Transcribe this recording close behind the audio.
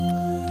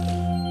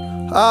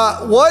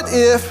What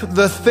if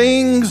the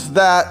things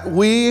that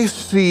we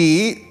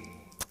see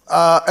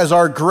as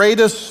our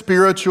greatest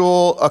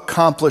spiritual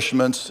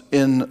accomplishments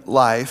in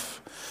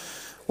life,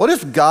 what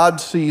if God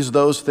sees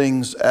those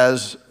things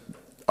as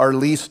our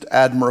least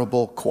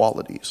admirable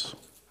qualities?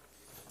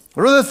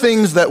 What are the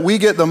things that we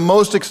get the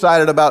most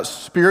excited about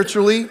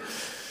spiritually?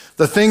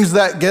 The things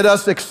that get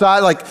us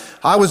excited, like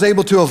I was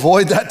able to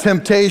avoid that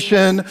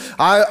temptation.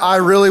 I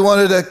really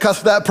wanted to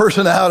cuss that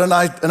person out and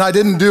I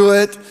didn't do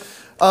it.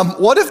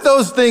 What if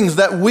those things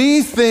that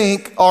we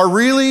think are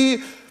really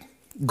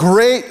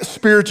great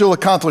spiritual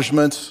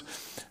accomplishments,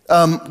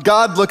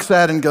 God looks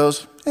at and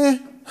goes,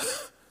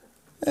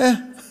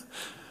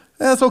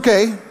 that's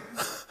okay.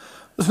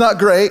 It's not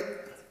great.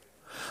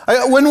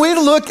 When we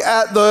look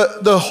at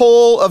the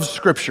whole of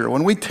Scripture,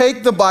 when we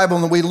take the Bible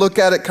and we look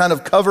at it kind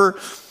of cover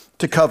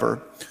to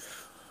cover,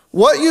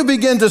 what you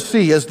begin to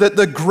see is that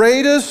the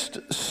greatest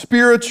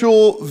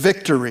spiritual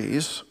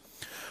victories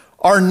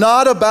are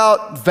not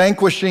about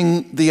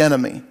vanquishing the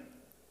enemy.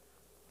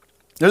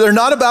 They're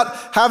not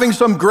about having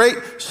some great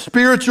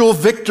spiritual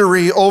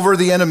victory over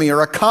the enemy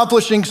or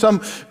accomplishing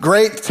some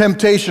great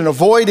temptation,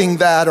 avoiding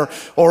that,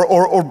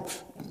 or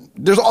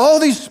there's all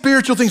these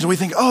spiritual things that we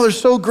think, oh, they're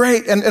so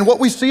great. And what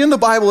we see in the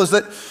Bible is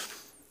that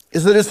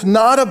it's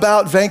not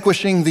about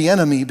vanquishing the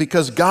enemy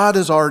because God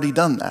has already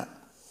done that.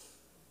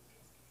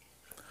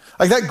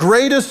 Like that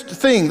greatest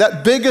thing,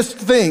 that biggest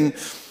thing,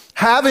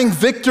 having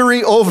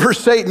victory over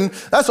Satan,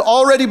 that's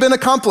already been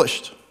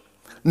accomplished.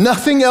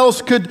 Nothing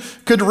else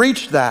could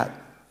reach that.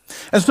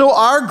 And so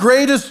our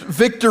greatest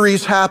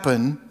victories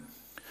happen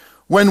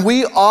when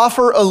we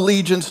offer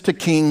allegiance to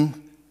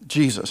King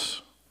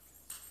Jesus.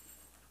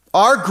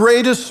 Our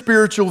greatest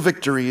spiritual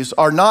victories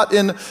are not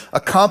in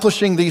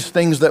accomplishing these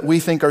things that we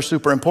think are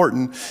super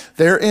important.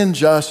 They're in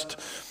just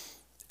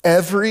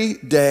every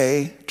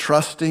day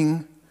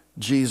trusting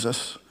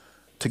Jesus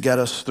to get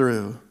us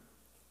through.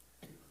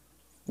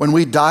 When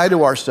we die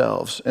to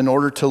ourselves in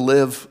order to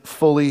live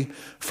fully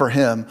for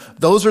Him,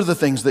 those are the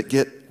things that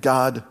get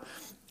God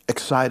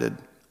excited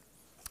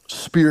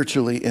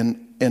spiritually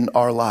in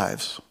our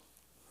lives.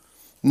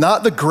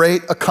 Not the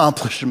great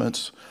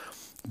accomplishments,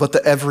 but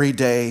the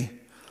everyday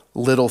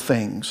little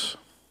things.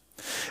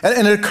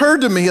 And it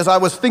occurred to me as I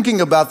was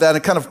thinking about that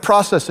and kind of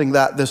processing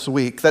that this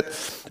week, that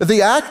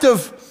the act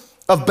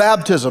of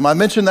baptism, I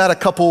mentioned that a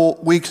couple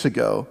weeks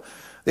ago,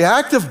 the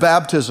act of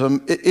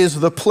baptism is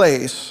the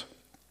place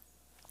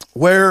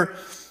where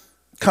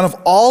kind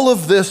of all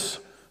of this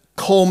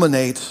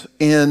culminates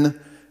in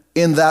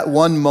that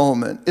one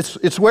moment.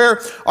 It's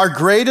where our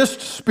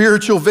greatest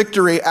spiritual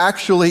victory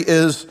actually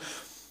is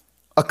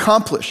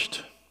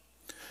accomplished.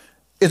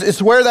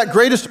 It's where that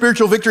greatest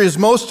spiritual victory is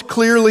most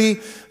clearly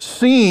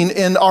seen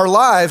in our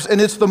lives, and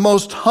it's the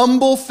most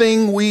humble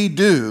thing we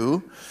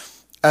do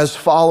as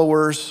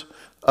followers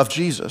of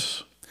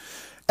Jesus.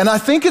 And I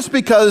think it's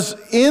because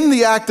in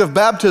the act of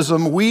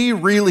baptism, we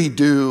really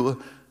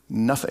do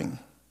nothing.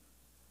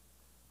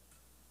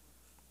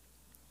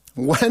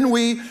 When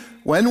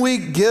we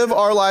give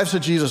our lives to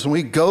Jesus and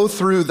we go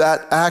through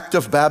that act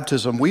of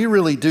baptism, we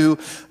really do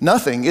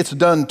nothing. It's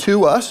done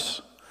to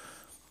us.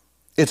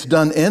 It's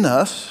done in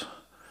us.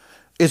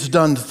 It's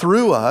done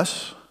through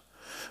us.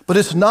 But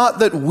it's not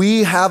that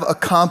we have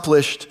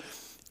accomplished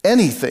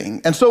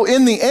anything. And so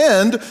in the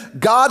end,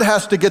 God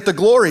has to get the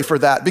glory for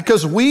that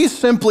because we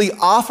simply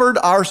offered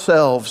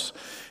ourselves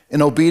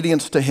in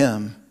obedience to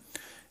Him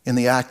in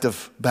the act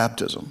of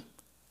baptism.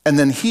 And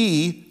then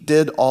He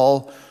did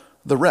all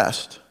the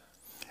rest.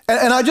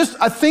 And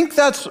I think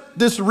that's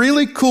this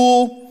really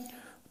cool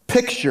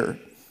picture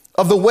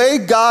of the way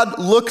God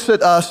looks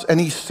at us and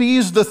He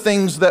sees the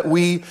things that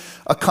we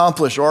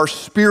accomplish, or our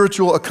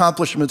spiritual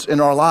accomplishments in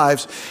our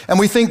lives. And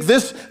we think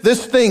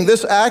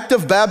this act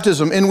of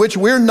baptism in which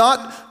we're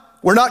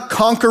not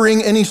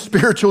conquering any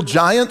spiritual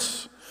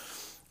giants.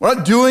 We're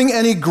not doing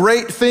any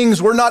great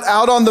things. We're not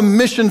out on the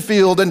mission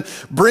field and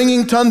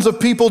bringing tons of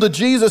people to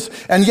Jesus.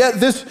 And yet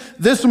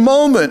this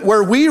moment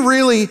where we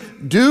really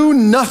do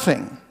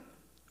nothing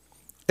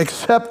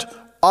except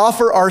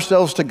offer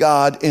ourselves to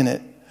God in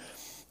it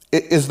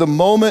is the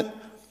moment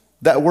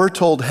that we're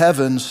told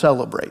heaven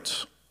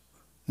celebrates,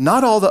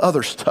 not all the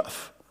other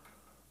stuff.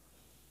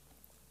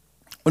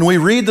 When we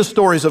read the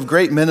stories of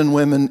great men and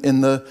women in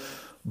the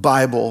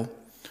Bible,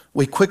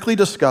 we quickly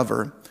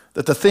discover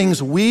that the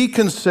things we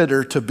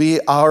consider to be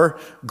our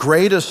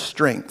greatest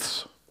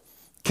strengths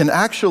can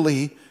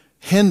actually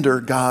hinder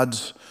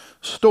God's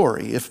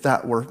story, if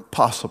that were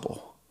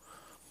possible.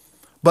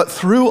 But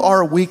through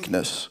our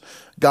weakness,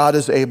 God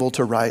is able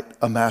to write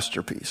a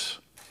masterpiece.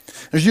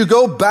 As you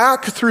go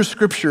back through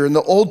Scripture in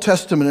the Old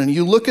Testament and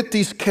you look at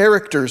these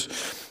characters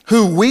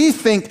who we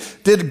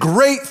think did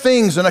great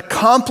things and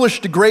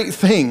accomplished great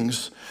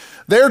things,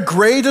 their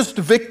greatest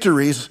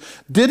victories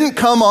didn't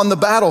come on the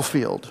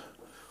battlefield.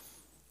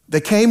 They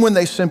came when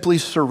they simply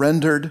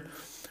surrendered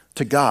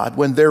to God,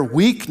 when their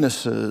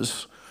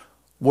weaknesses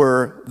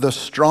were the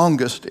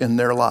strongest in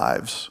their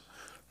lives,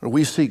 where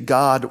we see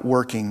God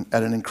working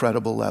at an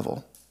incredible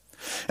level.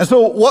 And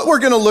so what we're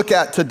going to look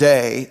at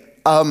today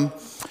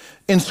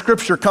in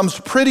Scripture comes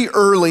pretty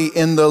early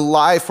in the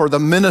life or the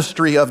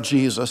ministry of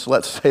Jesus,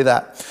 let's say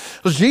that.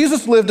 So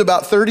Jesus lived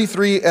about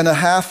 33 and a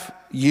half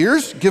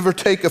years, give or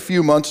take a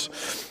few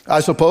months, I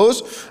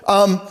suppose.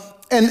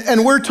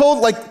 And we're told,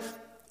 like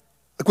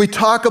we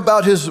talk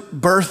about his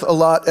birth a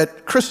lot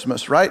at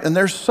Christmas, right? And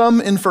there's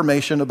some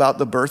information about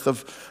the birth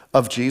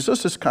of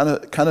Jesus. It's kind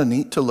of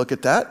neat to look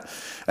at that.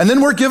 And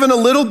then we're given a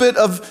little bit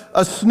of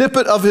a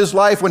snippet of his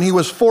life when he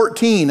was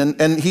 14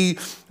 and he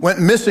went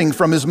missing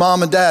from his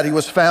mom and dad. He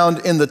was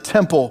found in the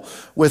temple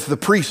with the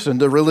priests and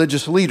the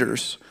religious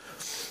leaders.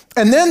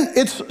 And then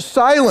it's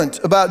silent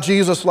about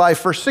Jesus' life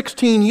for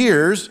 16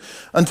 years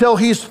until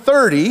he's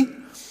 30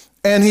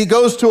 and he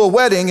goes to a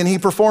wedding and he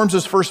performs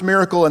his first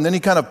miracle, and then he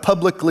kind of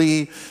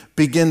publicly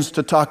begins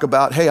to talk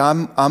about, hey,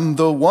 I'm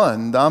the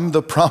one, I'm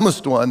the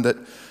promised one that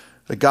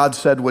God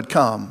said would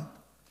come.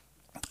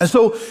 And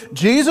so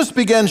Jesus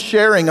began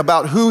sharing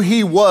about who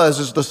he was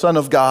as the Son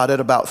of God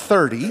at about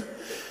 30.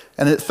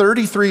 And at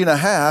 33 and a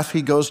half,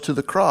 he goes to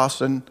the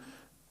cross and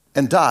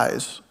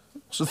dies.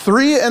 So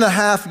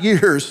 3.5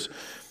 years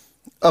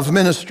of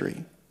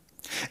ministry.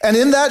 And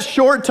in that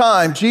short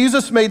time,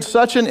 Jesus made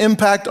such an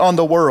impact on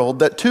the world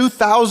that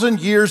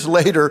 2,000 years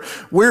later,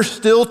 we're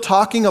still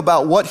talking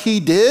about what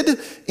he did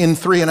in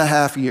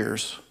 3.5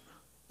 years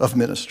of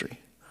ministry.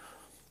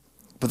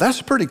 But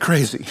that's pretty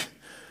crazy.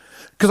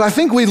 Because I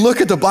think we look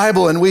at the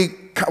Bible and we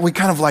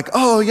kind of like,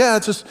 oh yeah,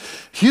 it's this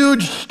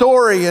huge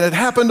story and it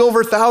happened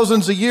over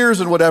thousands of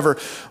years and whatever.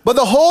 But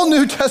the whole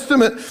New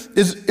Testament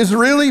is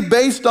really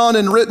based on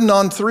and written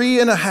on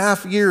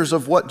 3.5 years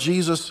of what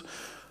Jesus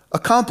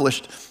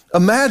accomplished.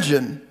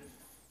 Imagine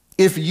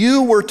if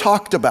you were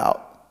talked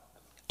about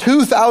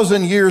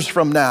 2,000 years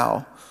from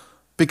now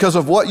because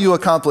of what you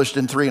accomplished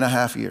in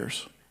 3.5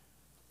 years.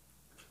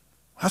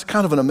 That's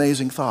kind of an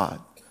amazing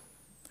thought.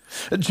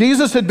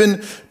 Jesus had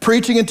been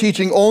preaching and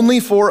teaching only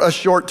for a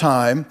short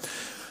time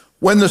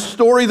when the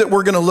story that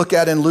we're going to look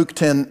at in Luke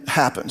 10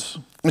 happens.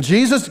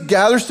 Jesus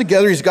gathers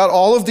together, he's got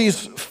all of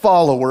these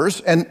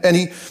followers, and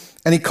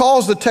he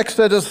calls, the text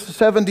said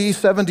 70,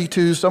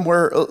 72,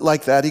 somewhere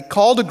like that. He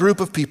called a group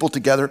of people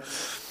together,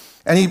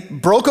 and he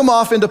broke them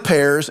off into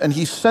pairs, and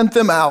he sent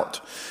them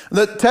out.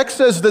 The text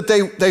says that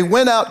they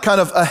went out kind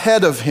of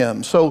ahead of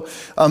him. So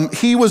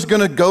he was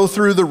going to go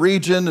through the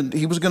region, and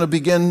he was going to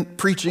begin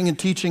preaching and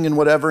teaching and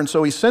whatever. And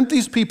so he sent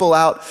these people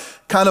out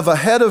kind of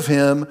ahead of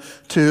him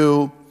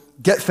to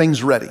get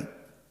things ready.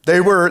 They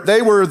were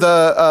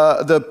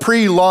the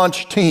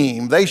pre-launch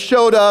team. They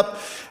showed up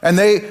and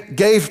they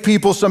gave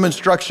people some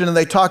instruction, and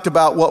they talked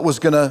about what was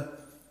going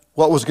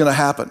to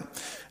happen.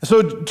 And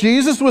so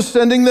Jesus was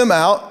sending them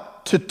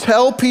out to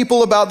tell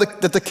people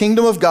about that the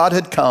kingdom of God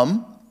had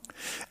come,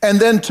 and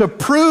then to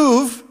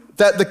prove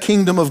that the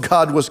kingdom of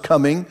God was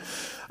coming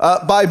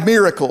by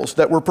miracles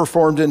that were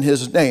performed in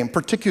his name.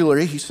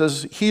 Particularly, he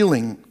says,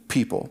 healing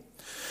people.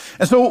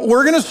 And so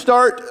we're going to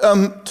start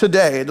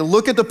today to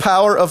look at the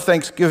power of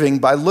Thanksgiving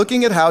by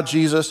looking at how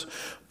Jesus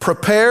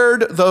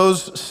prepared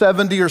those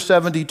 70 or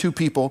 72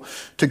 people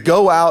to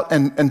go out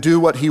and do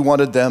what he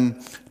wanted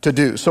them to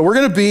do. So we're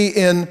going to be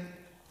in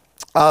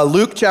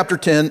Luke chapter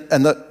 10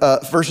 and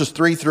verses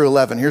 3 through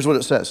 11. Here's what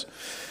it says.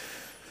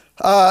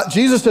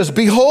 Jesus says,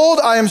 "Behold,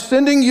 I am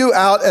sending you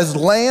out as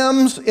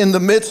lambs in the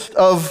midst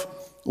of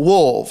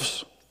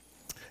wolves."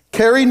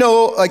 Carry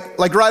no,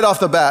 like right off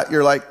the bat,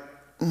 you're like,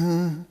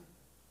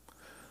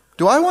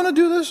 do I want to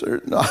do this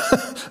or no?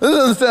 This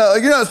doesn't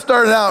sound, you're not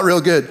starting out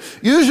real good.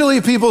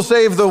 Usually people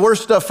save the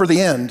worst stuff for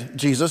the end,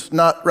 Jesus,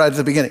 not right at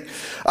the beginning.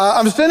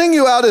 I'm sending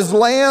you out as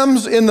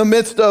lambs in the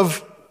midst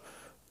of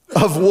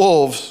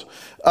wolves.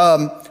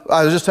 I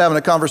was just having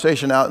a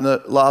conversation out in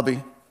the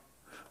lobby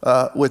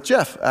with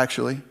Jeff,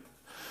 actually.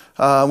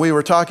 We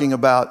were talking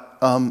about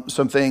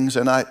some things,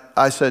 and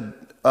I said,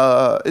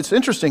 it's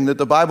interesting that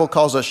the Bible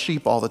calls us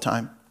sheep all the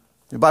time.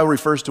 The Bible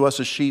refers to us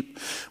as sheep.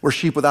 We're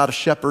sheep without a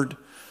shepherd.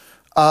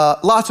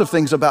 Lots of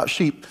things about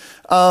sheep.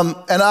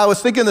 And I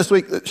was thinking this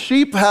week that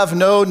sheep have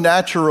no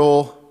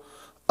natural,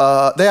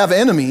 they have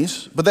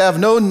enemies, but they have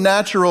no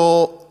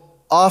natural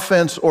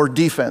offense or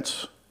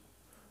defense,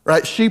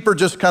 right? Sheep are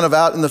just kind of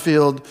out in the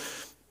field,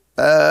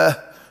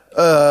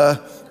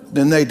 then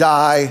they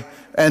die.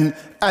 And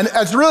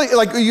it's really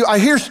like, I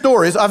hear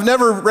stories. I've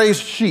never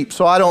raised sheep,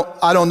 so I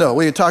don't know.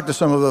 We had talked to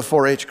some of the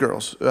 4-H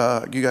girls.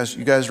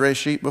 You guys raised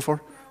sheep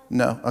before?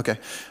 No, okay.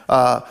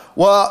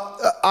 Well,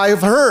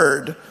 I've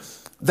heard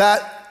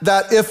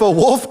that if a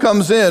wolf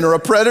comes in or a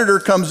predator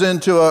comes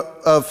into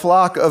a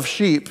flock of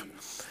sheep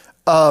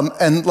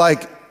and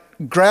like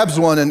grabs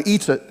one and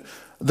eats it,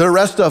 the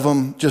rest of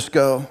them just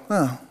go,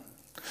 oh,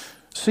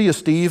 see you,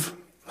 Steve.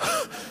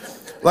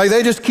 Like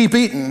they just keep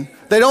eating.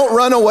 They don't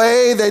run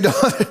away.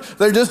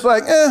 They're just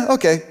like,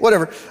 okay,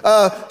 whatever.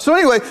 So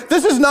anyway,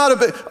 this is not a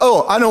bit,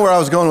 oh, I know where I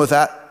was going with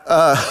that.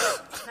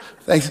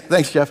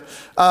 Thanks,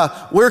 Jeff.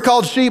 We're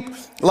called sheep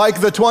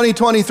like the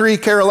 2023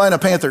 Carolina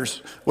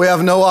Panthers. We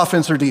have no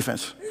offense or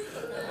defense.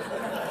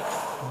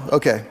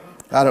 Okay,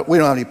 we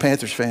don't have any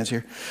Panthers fans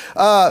here.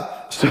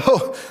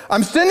 So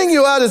I'm sending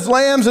you out as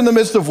lambs in the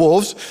midst of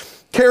wolves.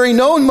 Carry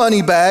no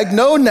money bag,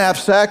 no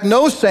knapsack,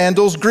 no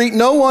sandals, greet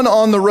no one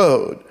on the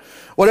road.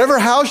 Whatever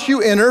house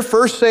you enter,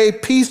 first say,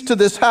 peace to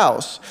this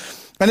house.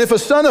 And if a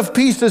son of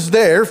peace is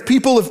there, if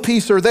people of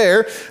peace are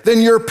there,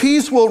 then your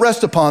peace will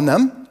rest upon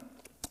them.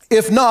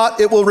 If not,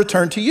 it will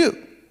return to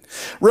you.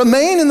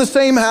 Remain in the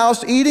same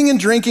house, eating and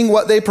drinking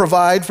what they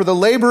provide, for the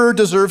laborer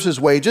deserves his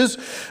wages.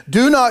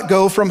 Do not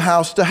go from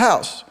house to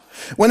house.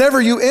 Whenever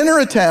you enter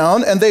a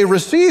town and they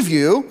receive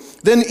you,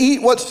 then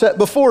eat what's set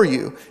before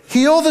you.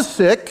 Heal the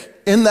sick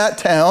in that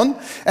town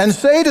and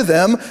say to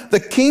them, the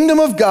kingdom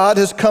of God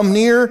has come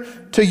near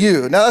to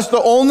you. Now that's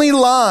the only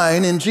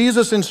line in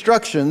Jesus'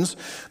 instructions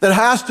that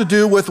has to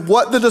do with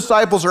what the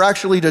disciples are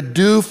actually to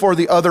do for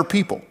the other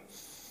people.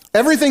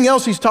 Everything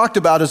else he's talked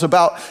about is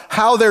about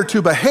how they're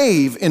to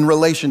behave in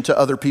relation to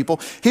other people.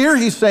 Here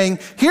he's saying,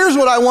 here's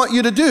what I want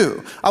you to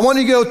do. I want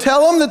you to go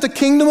tell them that the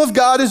kingdom of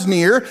God is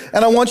near,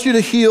 and I want you to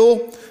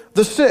heal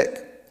the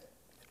sick.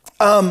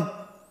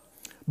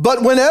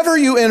 But whenever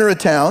you enter a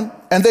town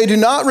and they do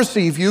not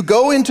receive you,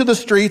 go into the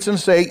streets and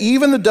say,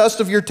 even the dust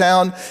of your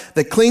town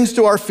that clings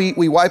to our feet,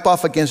 we wipe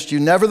off against you.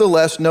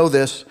 Nevertheless, know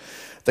this,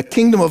 the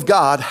kingdom of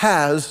God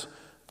has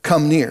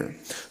come near.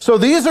 So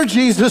these are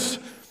Jesus'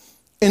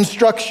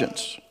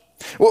 instructions.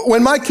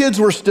 When my kids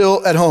were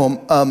still at home,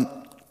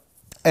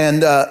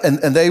 and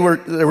they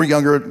were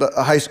younger,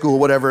 high school,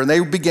 whatever, and they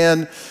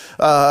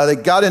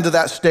got into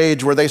that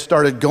stage where they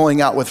started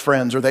going out with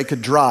friends, or they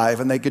could drive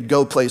and they could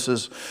go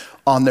places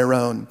on their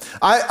own.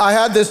 I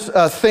had this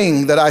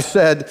thing that I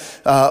said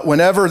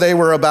whenever they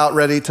were about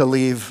ready to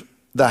leave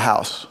the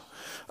house.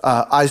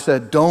 I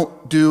said,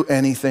 don't do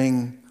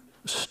anything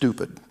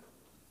stupid.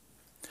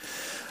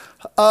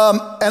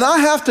 And I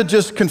have to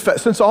just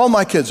confess, since all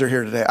my kids are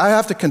here today, I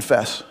have to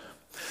confess,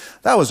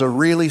 that was a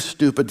really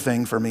stupid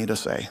thing for me to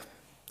say.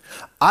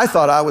 I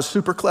thought I was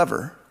super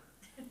clever,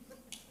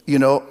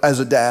 as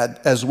a dad,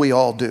 as we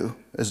all do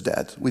as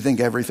dads. We think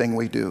everything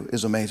we do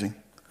is amazing.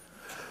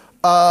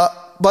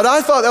 But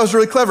I thought that was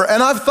really clever.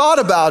 And I've thought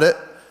about it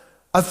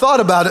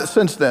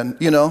since then,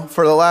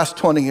 for the last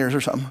 20 years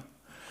or something.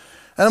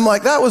 And I'm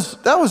like, that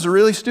was a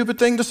really stupid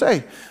thing to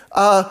say.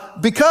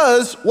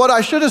 Because what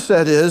I should have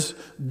said is,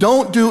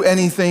 don't do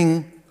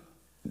anything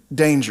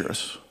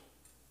dangerous.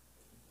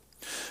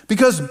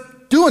 Because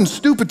doing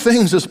stupid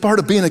things is part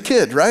of being a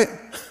kid, right?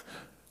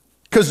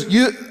 Because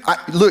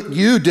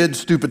you did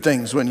stupid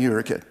things when you were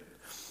a kid.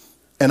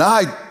 And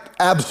I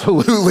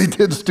absolutely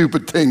did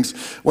stupid things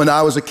when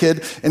I was a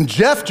kid. And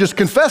Jeff just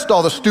confessed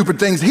all the stupid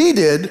things he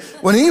did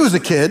when he was a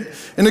kid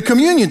in the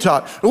communion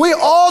talk. We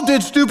all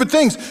did stupid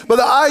things, but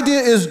the idea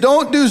is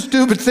don't do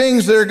stupid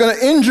things that are going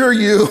to injure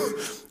you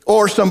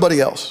or somebody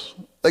else.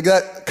 Like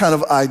that kind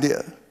of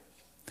idea.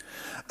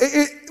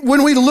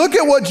 When we look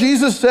at what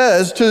Jesus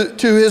says to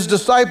his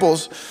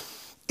disciples,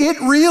 it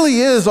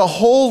really is a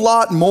whole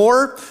lot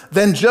more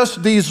than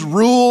just these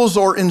rules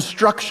or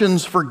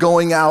instructions for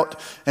going out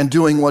and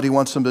doing what he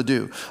wants them to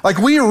do. Like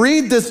we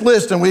read this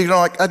list and we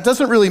go, that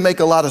doesn't really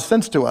make a lot of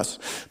sense to us.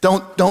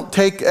 Don't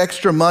take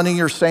extra money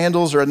or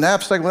sandals or a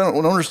knapsack. We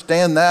don't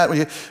understand that. When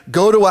you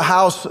go to a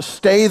house,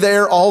 stay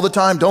there all the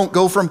time. Don't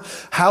go from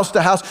house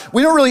to house.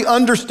 We don't really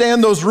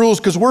understand those rules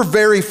because we're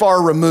very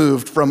far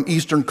removed from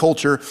Eastern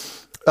culture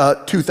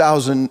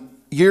 2,000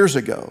 years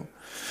ago.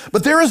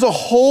 But there is a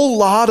whole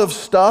lot of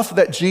stuff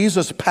that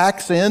Jesus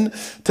packs in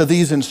to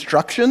these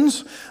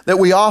instructions that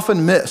we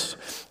often miss.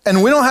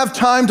 And we don't have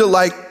time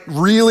to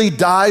really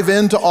dive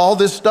into all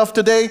this stuff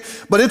today,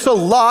 but it's a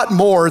lot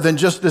more than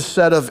just this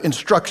set of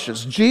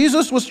instructions.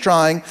 Jesus was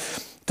trying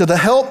to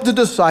help the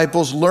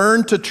disciples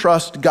learn to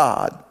trust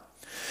God.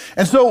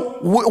 And so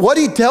what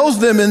he tells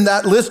them in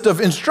that list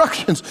of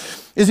instructions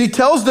is he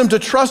tells them to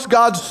trust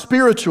God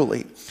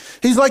spiritually.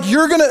 He's like,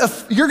 you're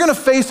gonna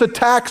face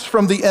attacks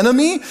from the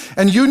enemy,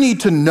 and you need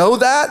to know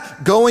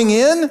that going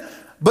in,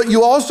 but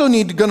you also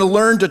gonna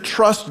learn to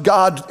trust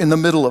God in the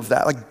middle of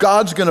that. Like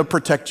God's gonna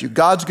protect you.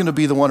 God's gonna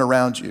be the one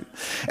around you.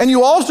 And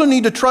you also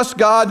need to trust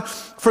God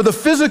for the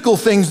physical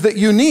things that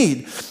you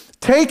need.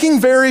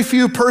 Taking very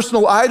few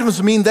personal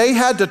items mean they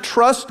had to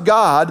trust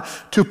God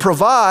to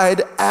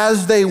provide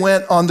as they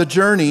went on the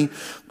journey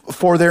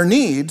for their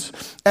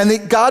needs, and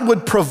that God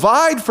would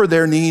provide for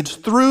their needs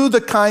through the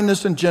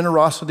kindness and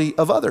generosity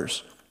of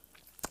others.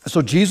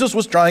 So Jesus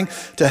was trying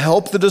to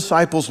help the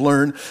disciples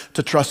learn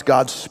to trust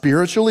God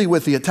spiritually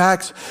with the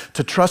attacks,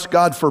 to trust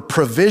God for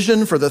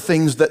provision for the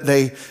things that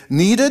they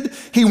needed.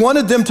 He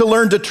wanted them to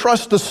learn to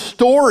trust the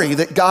story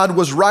that God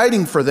was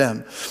writing for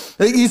them.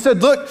 He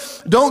said, look,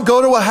 don't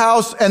go to a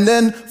house and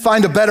then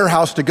find a better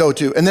house to go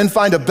to, and then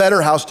find a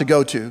better house to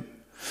go to.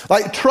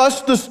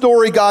 Trust the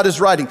story God is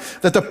writing,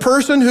 that the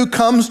person who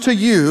comes to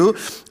you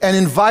and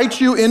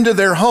invites you into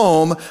their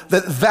home,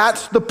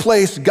 that's the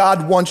place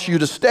God wants you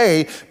to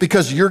stay,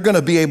 because you're going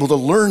to be able to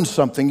learn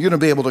something. You're going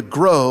to be able to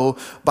grow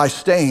by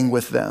staying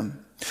with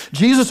them.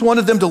 Jesus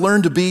wanted them to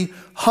learn to be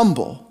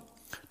humble,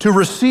 to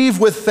receive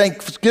with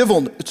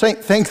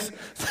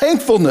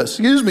thankfulness,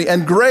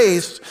 and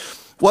grace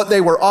what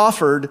they were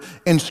offered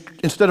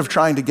instead of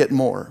trying to get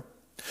more.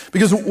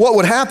 Because what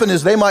would happen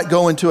is they might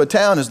go into a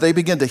town as they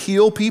begin to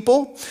heal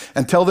people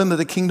and tell them that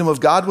the kingdom of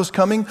God was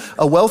coming.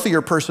 A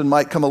wealthier person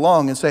might come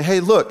along and say, hey,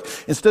 look,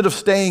 instead of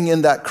staying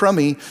in that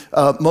crummy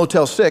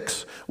Motel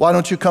 6, why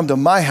don't you come to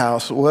my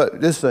house?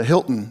 This is a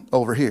Hilton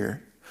over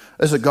here.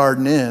 This is a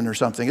Garden Inn or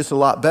something. It's a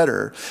lot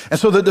better. And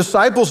so the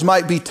disciples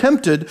might be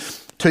tempted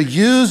to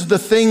use the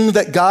thing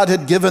that God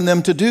had given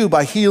them to do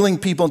by healing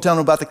people and telling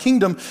them about the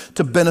kingdom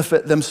to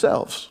benefit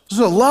themselves.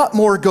 There's a lot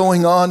more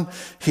going on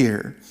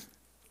here.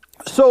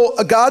 So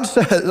God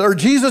says, or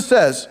Jesus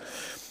says,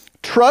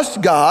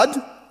 trust God,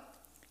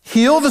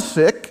 heal the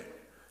sick,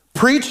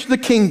 preach the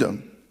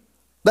kingdom.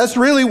 That's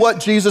really what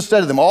Jesus said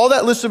to them. All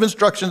that list of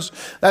instructions,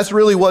 that's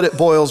really what it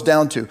boils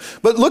down to.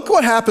 But look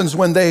what happens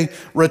when they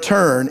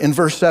return in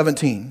verse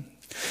 17.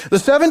 The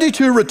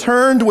 72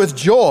 returned with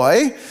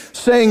joy,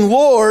 saying,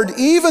 Lord,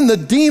 even the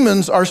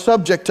demons are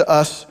subject to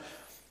us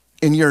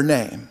in your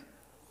name.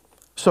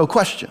 So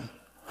question.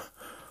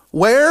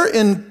 Where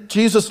in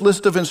Jesus'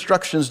 list of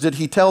instructions did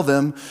he tell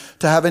them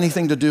to have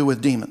anything to do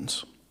with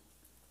demons?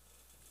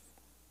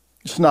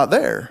 It's not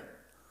there.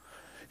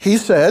 He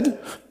said,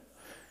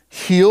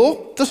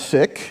 heal the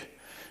sick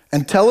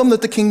and tell them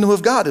that the kingdom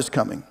of God is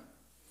coming.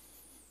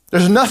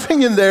 There's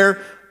nothing in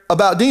there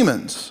about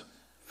demons.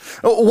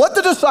 What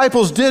the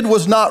disciples did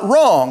was not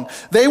wrong.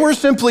 They were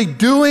simply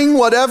doing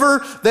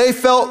whatever they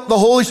felt the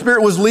Holy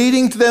Spirit was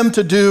leading them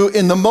to do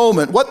in the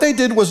moment. What they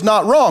did was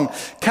not wrong.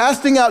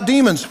 Casting out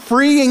demons,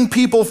 freeing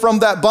people from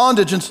that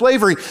bondage and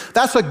slavery,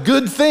 that's a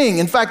good thing.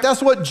 In fact,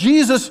 that's what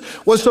Jesus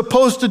was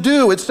supposed to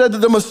do. It said that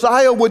the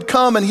Messiah would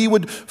come and he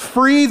would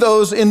free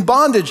those in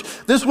bondage.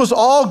 This was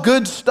all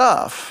good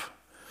stuff.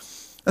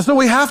 And so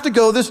we have to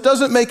go, this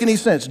doesn't make any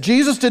sense.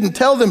 Jesus didn't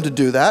tell them to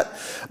do that,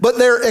 but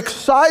they're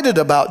excited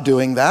about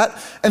doing that.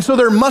 And so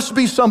there must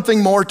be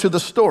something more to the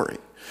story.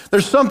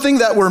 There's something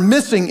that we're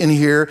missing in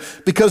here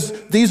because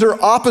these are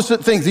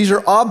opposite things. These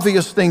are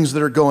obvious things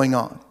that are going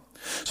on.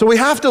 So we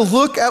have to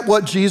look at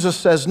what Jesus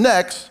says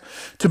next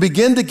to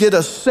begin to get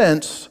a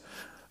sense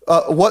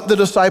what the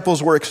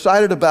disciples were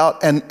excited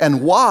about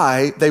and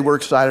why they were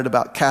excited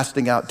about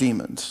casting out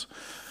demons.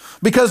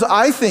 Because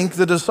I think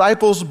the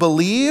disciples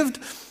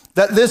believed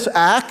that this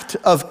act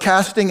of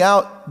casting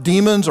out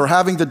demons or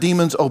having the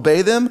demons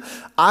obey them,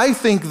 I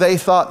think they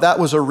thought that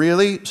was a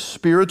really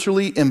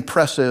spiritually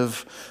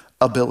impressive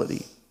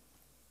ability.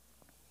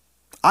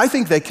 I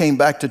think they came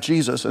back to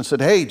Jesus and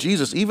said, hey,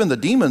 Jesus, even the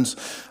demons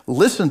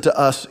listen to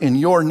us in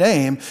your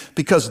name,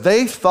 because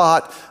they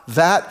thought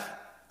that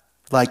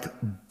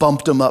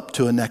bumped them up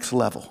to a next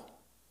level.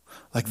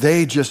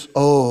 They just,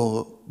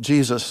 oh,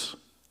 Jesus,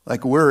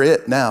 we're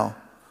it now.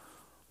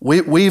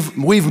 We've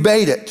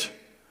made it.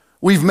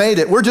 We've made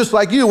it. We're just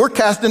like you. We're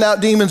casting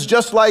out demons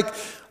just like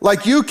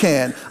you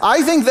can.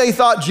 I think they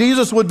thought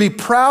Jesus would be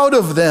proud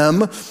of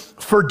them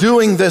for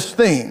doing this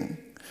thing.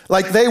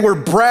 They were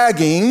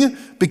bragging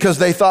because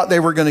they thought they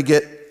were going to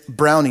get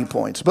brownie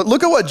points. But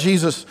look at what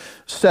Jesus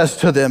says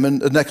to them in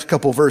the next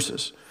couple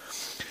verses.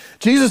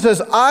 Jesus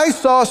says, I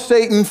saw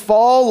Satan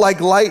fall like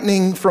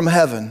lightning from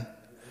heaven.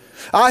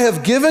 I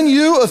have given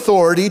you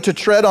authority to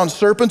tread on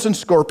serpents and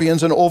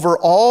scorpions and over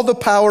all the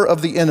power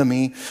of the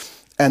enemy,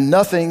 and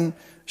nothing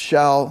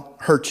shall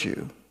hurt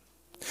you.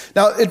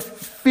 Now, it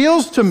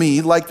feels to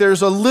me like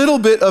there's a little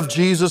bit of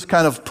Jesus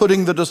kind of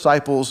putting the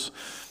disciples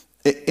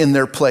in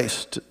their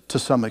place to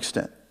some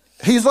extent.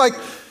 He's like,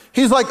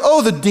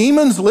 oh, the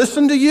demons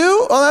listen to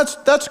you? Oh,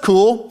 that's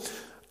cool.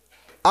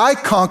 I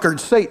conquered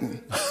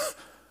Satan.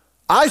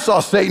 I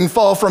saw Satan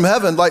fall from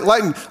heaven like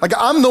lightning.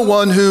 I'm the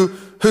one who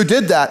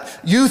did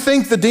that. You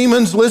think the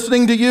demons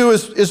listening to you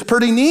is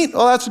pretty neat?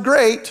 Oh, that's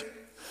great.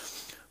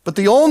 But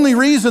the only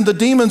reason the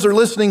demons are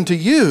listening to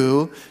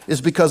you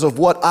is because of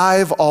what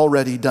I've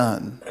already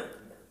done.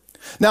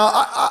 Now,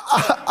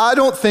 I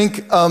don't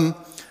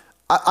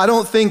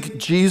think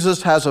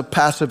Jesus has a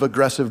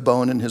passive-aggressive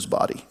bone in his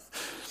body.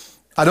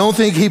 I don't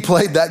think he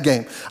played that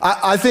game.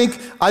 I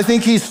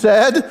think he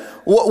said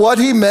what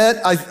he meant.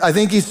 I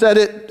think he said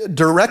it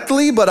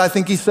directly, but I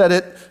think he said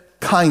it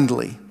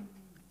kindly.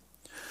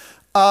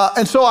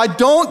 And so I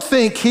don't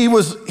think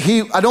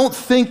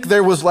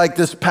there was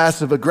this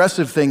passive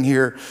aggressive thing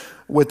here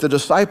with the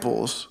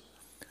disciples.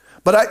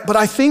 But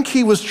I think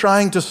he was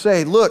trying to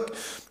say, look,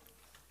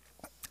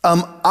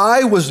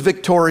 I was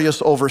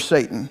victorious over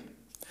Satan,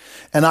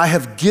 and I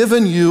have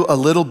given you a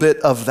little bit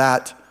of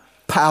that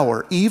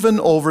power, even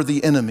over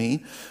the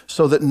enemy,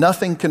 so that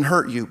nothing can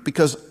hurt you,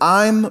 because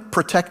I'm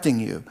protecting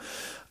you.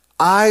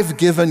 I've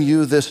given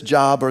you this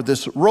job or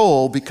this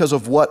role because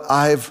of what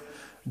I've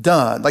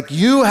done.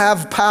 You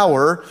have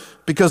power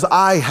because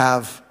I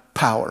have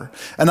power.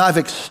 And I've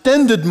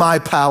extended my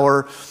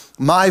power,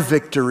 my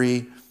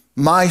victory,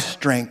 my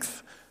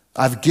strength.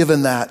 I've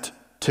given that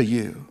to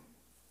you.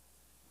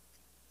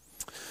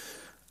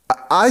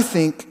 I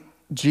think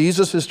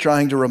Jesus is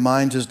trying to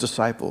remind his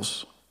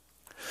disciples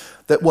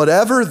that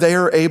whatever they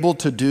are able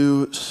to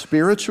do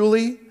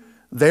spiritually,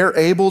 they're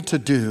able to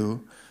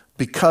do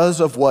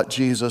because of what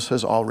Jesus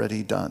has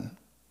already done.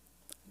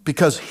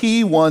 Because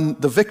he won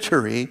the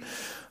victory,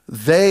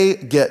 they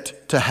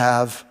get to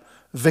have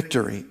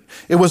victory.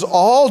 It was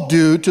all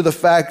due to the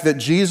fact that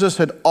Jesus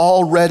had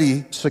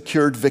already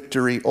secured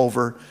victory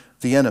over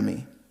the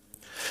enemy.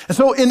 And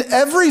so in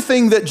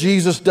everything that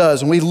Jesus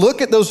does, and we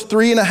look at those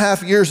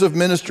 3.5 years of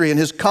ministry and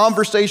his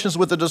conversations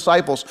with the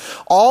disciples,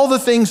 all the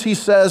things he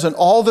says and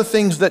all the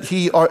things that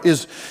he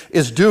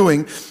is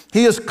doing,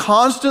 he is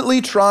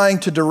constantly trying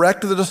to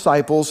direct the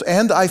disciples,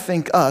 and I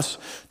think us,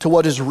 to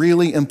what is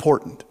really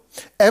important.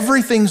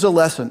 Everything's a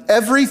lesson.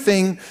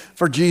 Everything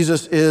for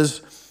Jesus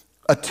is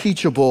a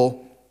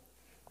teachable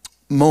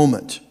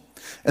moment.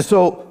 And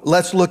so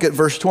let's look at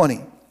verse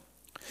 20.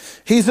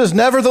 He says,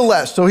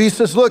 nevertheless, so he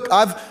says, look,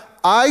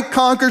 I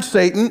conquered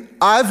Satan.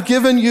 I've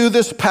given you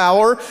this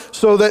power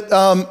so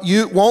that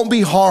you won't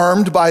be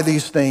harmed by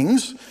these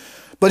things.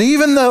 But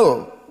even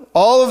though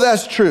all of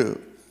that's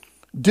true,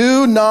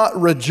 do not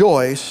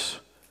rejoice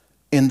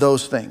in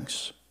those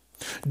things.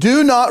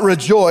 Do not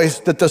rejoice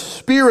that the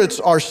spirits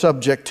are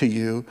subject to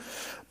you,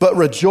 but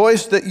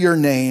rejoice that your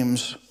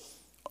names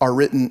are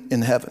written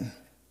in heaven.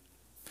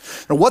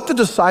 Now, what to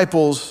the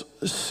disciples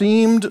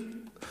seemed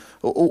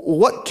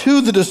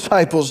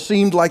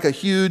like a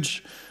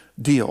huge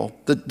deal,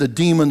 the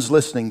demons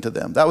listening to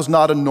them. That was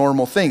not a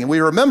normal thing. And we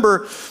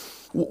remember,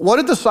 what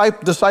did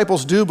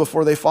disciples do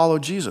before they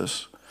followed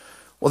Jesus?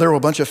 Well, there were a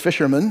bunch of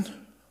fishermen.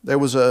 There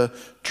was a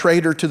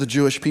traitor to the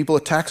Jewish people,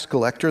 a tax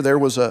collector. There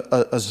was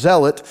a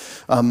zealot,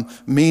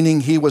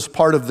 meaning he was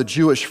part of the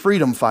Jewish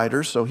freedom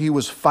fighters. So he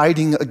was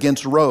fighting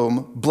against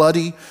Rome,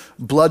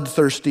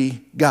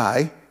 bloodthirsty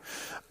guy.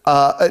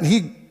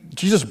 And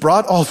Jesus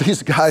brought all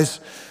these guys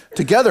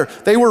together.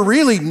 They were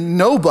really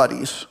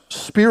nobodies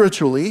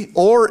spiritually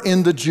or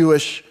in the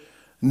Jewish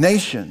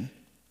nation.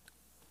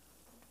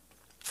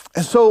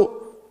 And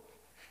so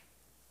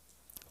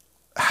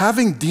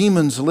having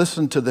demons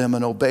listen to them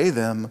and obey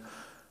them,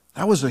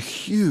 that was a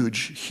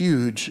huge,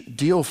 huge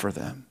deal for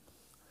them.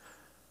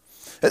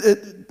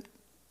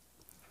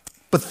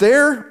 But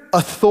their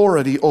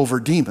authority over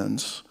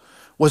demons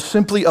was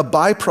simply a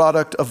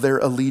byproduct of their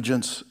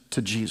allegiance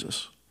to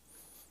Jesus.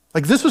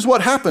 Like, this is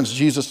what happens,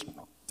 Jesus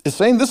is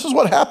saying, this is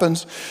what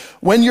happens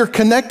when you're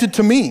connected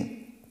to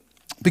me.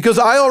 Because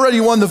I already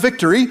won the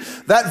victory,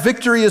 that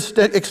victory is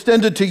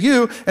extended to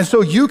you, and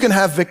so you can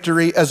have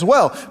victory as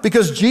well.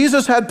 Because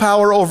Jesus had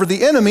power over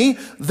the enemy,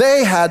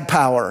 they had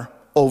power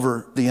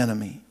over the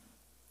enemy.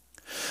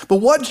 But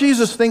what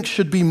Jesus thinks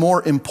should be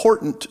more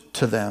important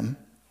to them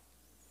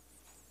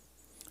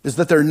is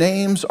that their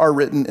names are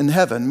written in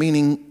heaven,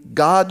 meaning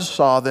God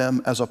saw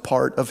them as a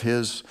part of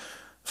his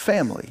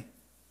family.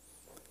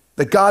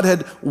 That God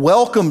had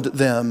welcomed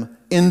them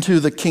into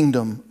the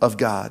kingdom of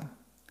God.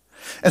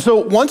 And so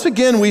once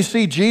again, we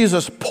see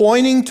Jesus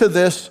pointing to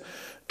this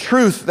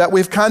truth that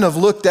we've kind of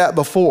looked at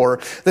before,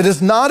 that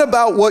is not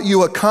about what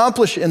you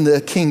accomplish in the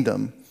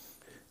kingdom.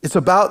 It's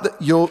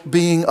about you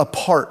being a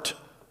part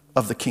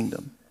of the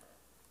kingdom.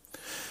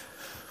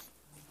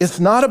 It's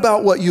not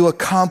about what you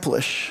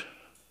accomplish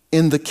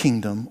in the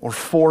kingdom or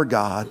for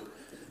God.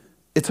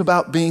 It's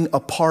about being a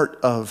part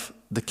of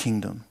the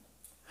kingdom.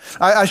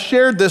 I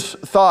shared this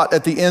thought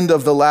at the end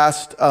of the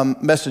last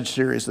message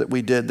series that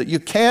we did, that you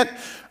can't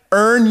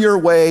earn your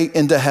way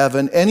into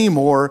heaven any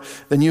more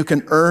than you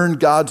can earn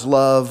God's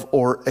love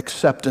or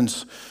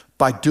acceptance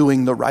by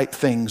doing the right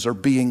things or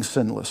being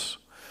sinless.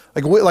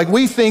 Like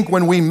we think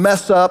when we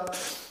mess up,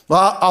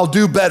 well, I'll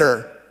do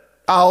better.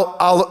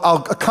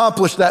 I'll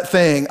accomplish that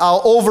thing.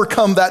 I'll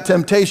overcome that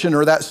temptation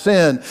or that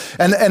sin.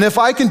 And if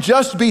I can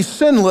just be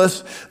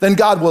sinless, then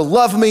God will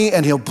love me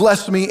and he'll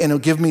bless me and he'll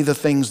give me the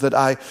things that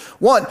I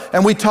want.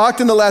 And we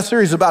talked in the last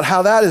series about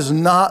how that is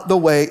not the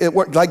way it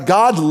works. Like,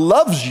 God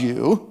loves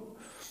you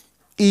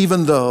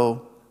even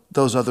though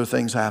those other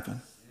things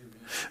happen.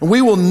 And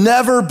we will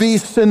never be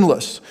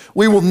sinless.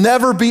 We will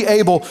never be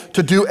able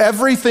to do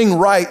everything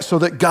right so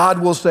that God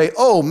will say,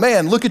 oh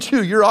man, look at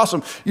you, you're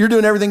awesome. You're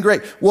doing everything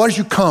great. Why don't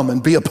you come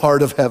and be a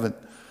part of heaven?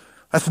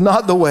 That's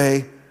not the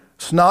way,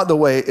 it's not the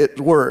way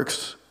it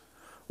works.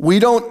 We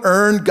don't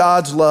earn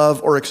God's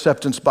love or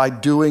acceptance by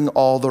doing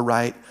all the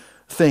right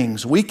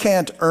things. We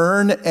can't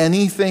earn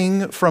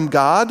anything from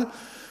God.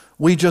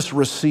 We just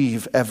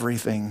receive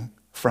everything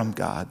from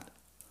God.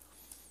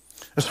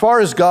 As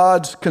far as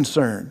God's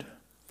concerned,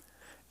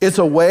 it's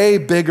a way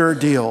bigger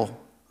deal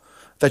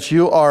that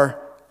you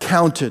are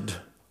counted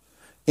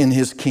in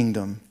his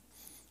kingdom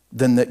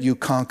than that you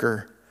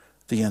conquer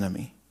the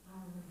enemy.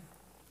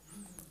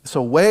 It's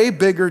a way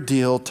bigger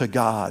deal to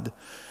God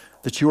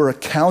that you are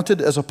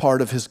accounted as a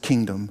part of his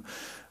kingdom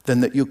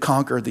than that you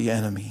conquer the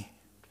enemy.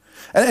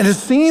 And it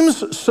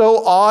seems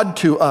so odd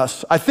to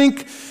us, I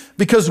think,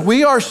 because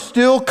we are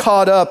still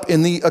caught up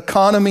in the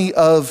economy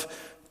of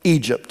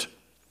Egypt.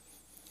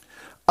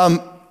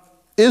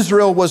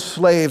 Israel was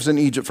slaves in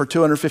Egypt for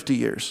 250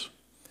 years.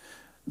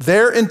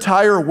 Their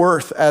entire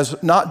worth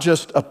as not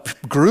just a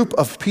group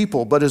of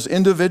people, but as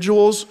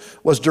individuals,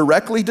 was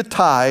directly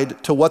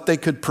tied to what they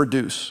could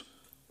produce.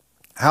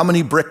 How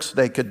many bricks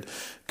they could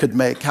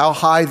make, how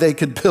high they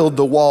could build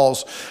the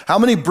walls, how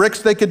many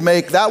bricks they could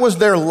make. That was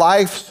their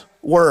life's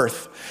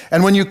worth.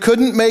 And when you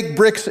couldn't make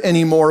bricks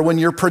anymore, when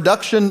your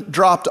production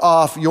dropped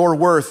off, your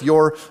worth,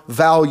 your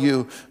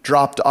value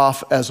dropped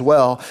off as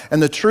well.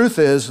 And the truth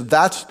is,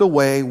 that's the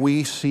way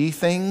we see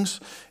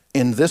things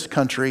in this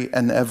country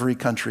and every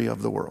country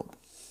of the world.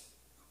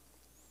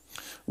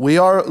 We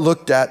are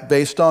looked at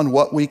based on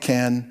what we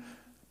can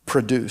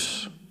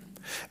produce.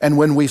 And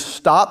when we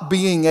stop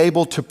being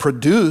able to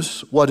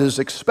produce what is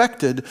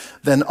expected,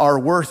 then our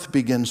worth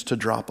begins to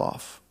drop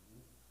off.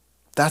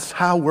 That's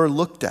how we're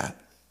looked at.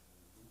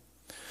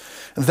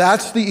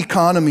 That's the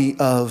economy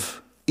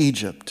of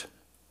Egypt.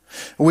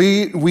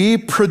 We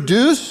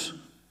produce,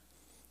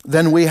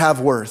 then we have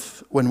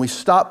worth. When we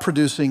stop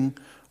producing,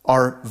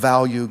 our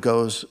value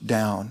goes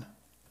down.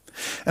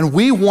 And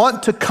we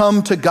want to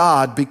come to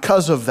God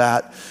because of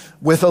that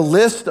with a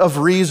list of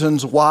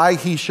reasons why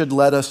he should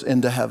let us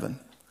into heaven.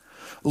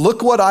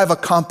 Look what I've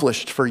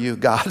accomplished for you,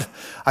 God.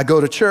 I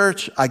go to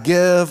church, I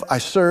give, I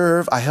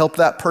serve, I help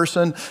that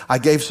person, I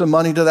gave some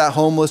money to that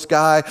homeless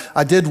guy,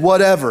 I did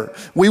whatever.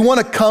 We want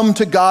to come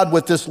to God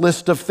with this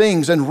list of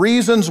things and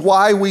reasons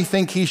why we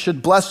think he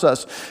should bless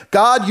us.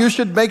 God, you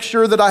should make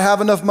sure that I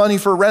have enough money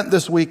for rent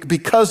this week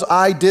because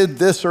I did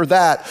this or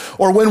that.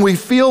 Or when we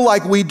feel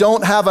like we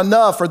don't have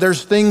enough or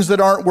there's things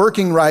that aren't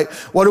working right,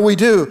 what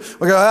do?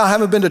 We go, I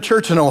haven't been to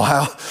church in a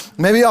while.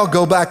 Maybe I'll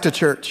go back to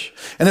church.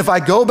 And if I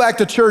go back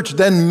to church,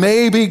 then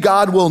maybe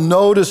God will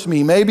notice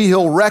me. Maybe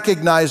he'll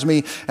recognize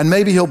me and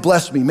maybe he'll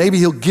bless me. Maybe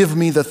he'll give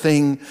me the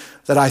thing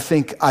that I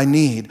think I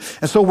need.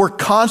 And so we're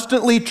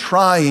constantly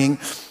trying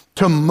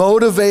to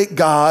motivate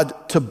God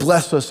to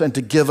bless us and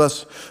to give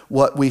us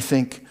what we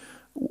think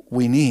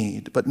we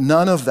need. But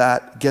none of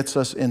that gets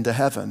us into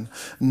heaven.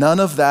 None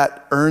of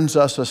that earns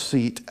us a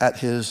seat at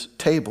his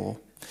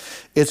table.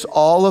 It's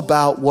all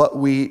about what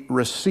we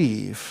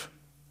receive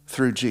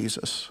through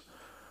Jesus,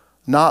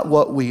 not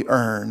what we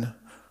earn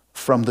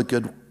from the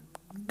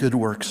good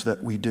works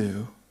that we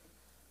do.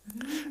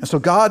 And so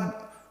God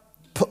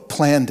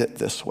planned it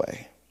this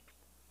way.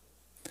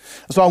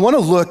 So I want to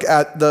look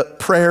at the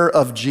prayer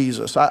of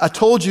Jesus. I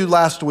told you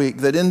last week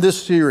that in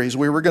this series,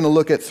 we were going to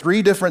look at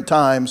 3 different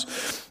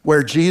times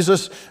where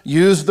Jesus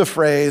used the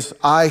phrase,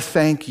 I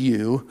thank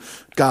you,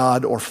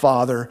 God or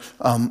Father,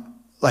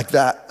 like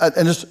that.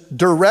 And it's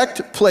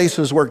direct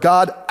places where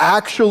God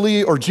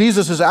actually, or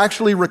Jesus is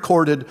actually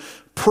recorded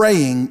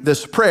praying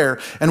this prayer.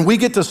 And we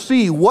get to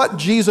see what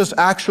Jesus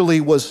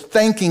actually was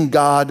thanking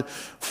God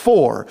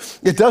for.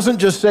 It doesn't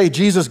just say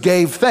Jesus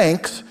gave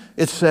thanks.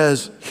 It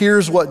says,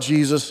 here's what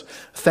Jesus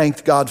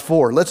thanked God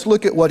for. Let's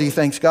look at what he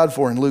thanks God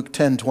for in Luke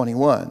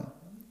 10:21.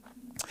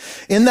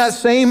 In that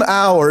same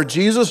hour,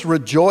 Jesus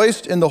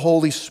rejoiced in the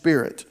Holy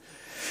Spirit.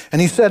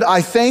 And he said,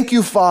 I thank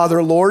you,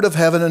 Father, Lord of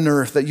heaven and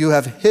earth, that you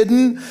have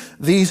hidden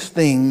these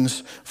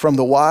things from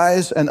the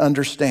wise and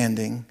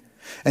understanding,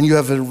 and you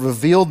have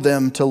revealed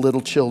them to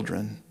little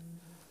children.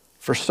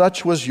 For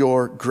such was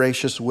your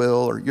gracious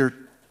will, or your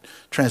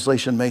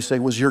translation may say,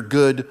 was your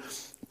good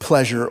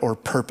pleasure or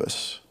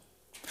purpose.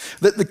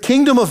 That the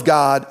kingdom of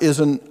God is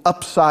an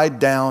upside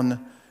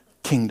down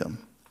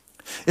kingdom.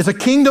 It's a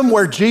kingdom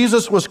where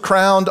Jesus was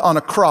crowned on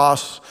a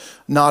cross,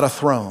 not a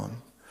throne.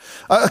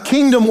 A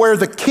kingdom where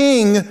the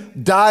king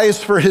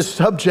dies for his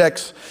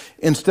subjects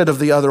instead of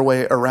the other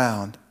way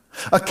around.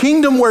 A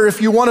kingdom where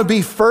if you want to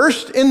be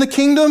first in the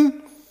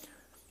kingdom,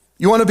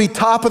 you want to be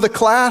top of the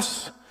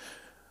class,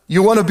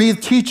 you want to be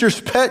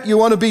teacher's pet, you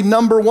want to be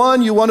number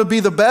one, you want to be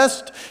the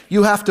best,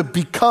 you have to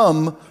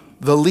become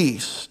the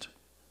least.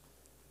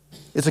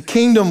 It's a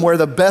kingdom where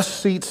the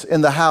best seats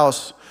in the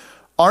house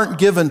aren't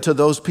given to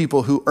those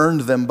people who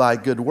earned them by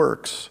good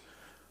works.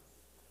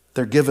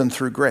 They're given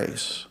through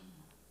grace.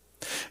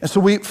 And so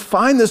we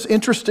find this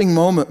interesting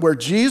moment where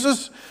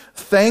Jesus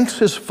thanks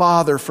his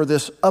Father for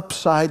this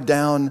upside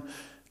down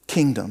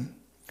kingdom.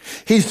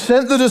 He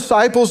sent the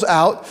disciples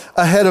out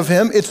ahead of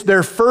him. It's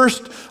their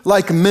first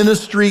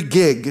ministry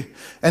gig.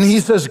 And he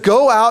says,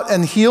 go out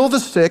and heal the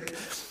sick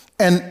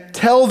and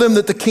tell them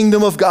that the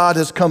kingdom of God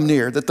has come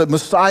near, that the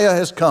Messiah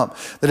has come,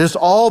 that it's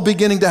all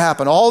beginning to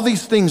happen. All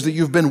these things that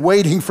you've been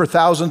waiting for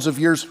thousands of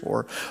years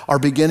for are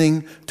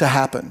beginning to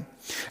happen.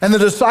 And the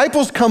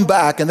disciples come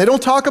back and they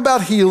don't talk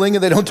about healing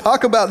and they don't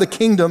talk about the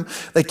kingdom.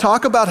 They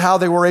talk about how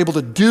they were able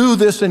to do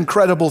this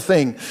incredible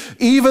thing.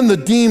 Even the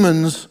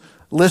demons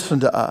listen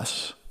to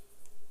us.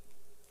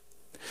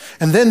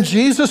 And then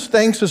Jesus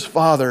thanks his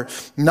Father,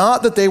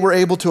 not that they were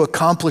able to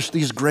accomplish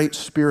these great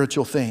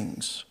spiritual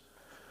things,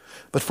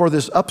 but for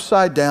this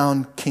upside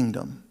down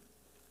kingdom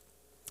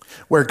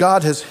where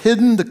God has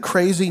hidden the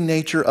crazy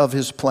nature of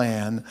his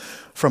plan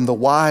from the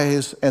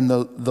wise and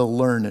the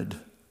learned,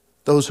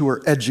 those who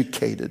are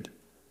educated.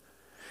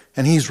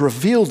 And he's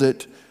revealed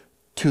it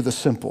to the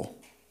simple.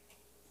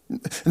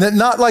 And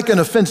not like an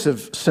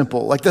offensive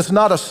simple, like that's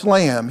not a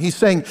slam. He's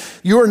saying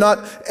you are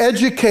not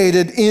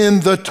educated in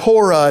the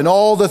Torah and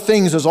all the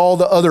things as all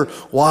the other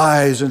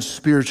wise and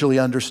spiritually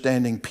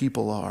understanding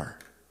people are.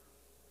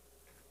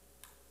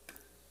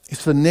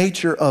 It's the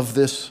nature of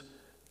this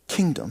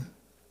kingdom.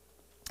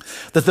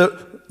 That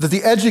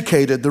the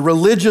educated, the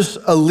religious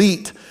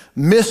elite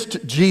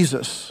missed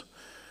Jesus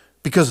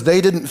because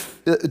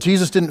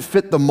Jesus didn't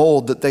fit the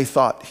mold that they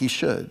thought he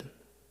should.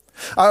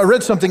 I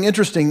read something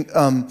interesting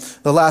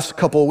the last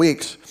couple of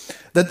weeks,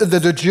 that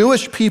the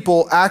Jewish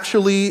people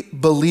actually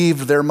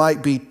believed there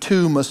might be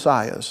two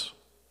messiahs.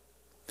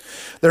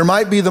 There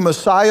might be the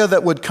Messiah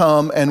that would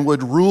come and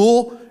would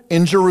rule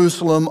in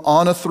Jerusalem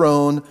on a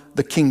throne,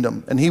 the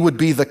kingdom, and he would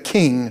be the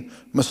king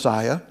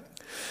Messiah.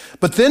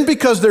 But then,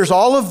 because there's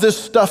all of this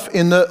stuff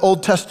in the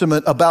Old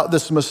Testament about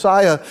this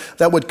Messiah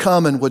that would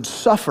come and would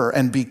suffer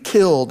and be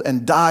killed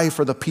and die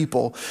for the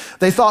people,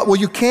 they thought, well,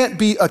 you can't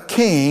be a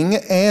king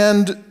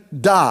and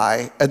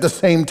die at the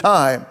same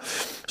time.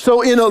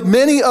 So in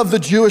many of the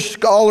Jewish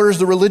scholars,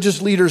 the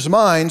religious leaders'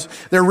 minds,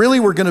 there really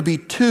were going to be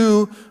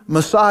two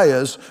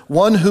messiahs,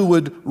 one who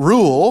would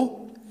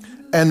rule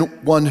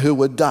and one who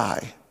would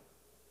die.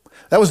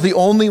 That was the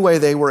only way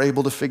they were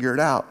able to figure it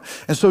out.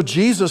 And so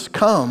Jesus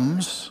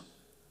comes,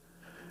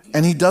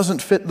 and he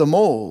doesn't fit the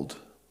mold.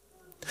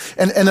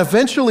 And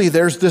eventually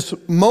there's this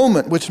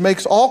moment which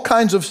makes all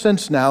kinds of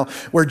sense now,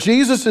 where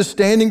Jesus is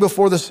standing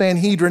before the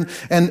Sanhedrin,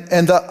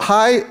 and the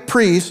high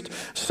priest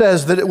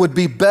says that it would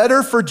be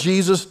better for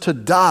Jesus to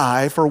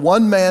die, for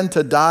one man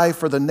to die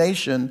for the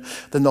nation,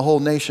 than the whole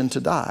nation to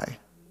die.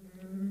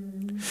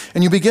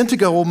 And you begin to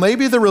go, well,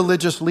 maybe the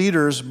religious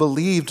leaders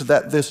believed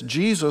that this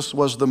Jesus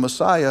was the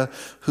Messiah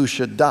who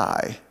should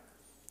die,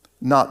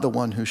 not the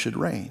one who should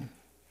reign.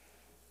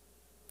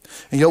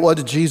 And yet what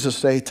did Jesus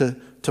say to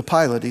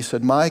Pilate? He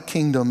said, my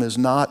kingdom is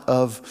not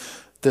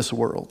of this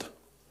world.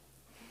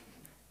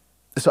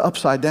 It's an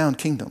upside down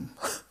kingdom.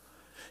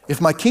 If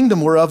my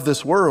kingdom were of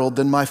this world,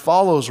 then my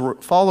followers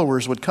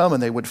would come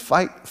and they would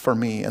fight for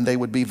me and they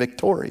would be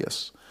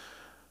victorious.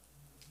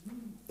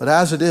 But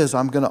as it is,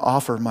 I'm going to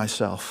offer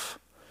myself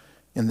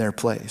in their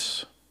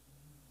place.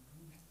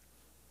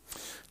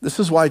 This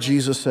is why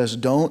Jesus says,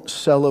 don't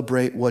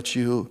celebrate what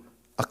you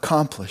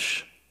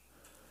accomplish.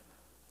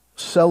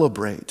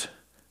 Celebrate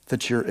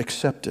that you're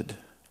accepted.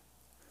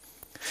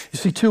 You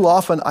see, too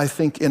often, I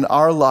think in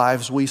our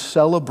lives, we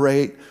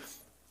celebrate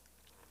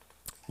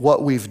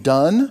what we've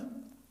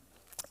done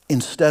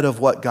instead of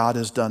what God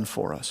has done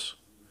for us.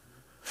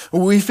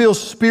 We feel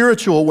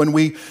spiritual when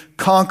we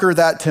conquer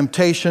that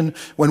temptation,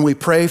 when we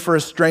pray for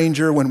a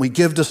stranger, when we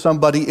give to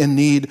somebody in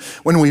need,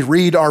 when we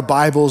read our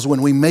Bibles,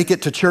 when we make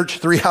it to church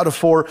 3 out of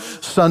 4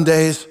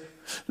 Sundays.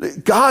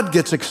 God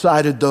gets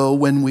excited, though,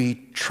 when we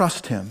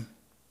trust him,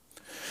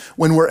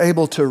 when we're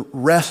able to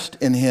rest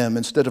in him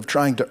instead of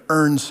trying to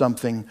earn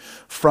something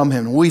from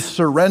him. We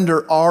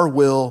surrender our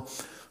will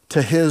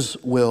to his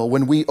will.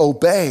 When we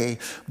obey,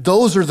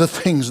 those are the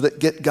things that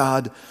get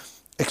God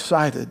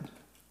excited.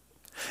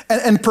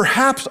 And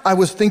perhaps I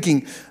was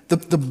thinking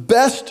the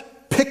best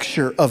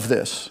picture of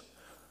this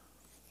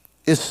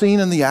is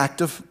seen in the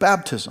act of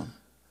baptism.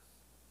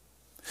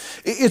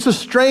 It's a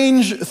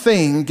strange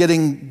thing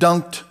getting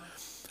dunked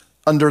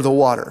under the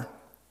water.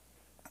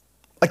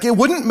 Like, it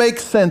wouldn't make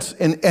sense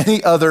in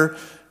any other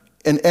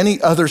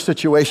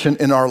situation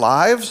in our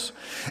lives.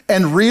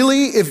 And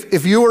really,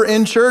 if you were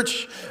in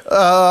church,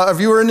 if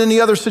you were in any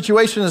other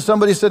situation and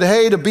somebody said,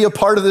 hey, to be a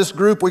part of this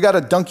group, we got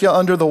to dunk you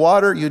under the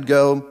water, you'd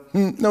go,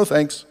 no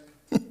thanks.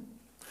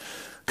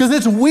 Because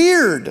it's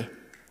weird.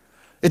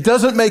 It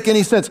doesn't make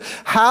any sense.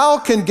 How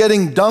can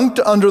getting dunked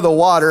under the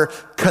water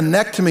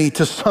connect me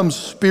to some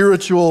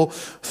spiritual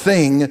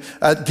thing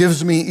that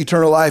gives me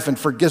eternal life and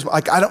forgives me?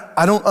 Like,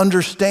 I don't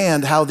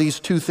understand how these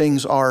two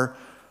things are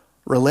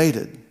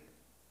related.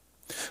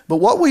 But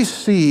what we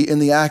see in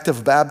the act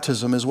of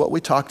baptism is what we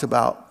talked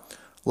about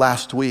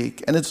last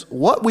week, and it's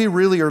what we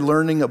really are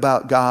learning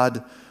about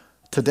God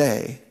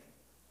today.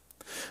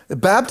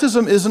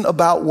 Baptism isn't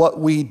about what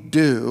we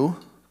do,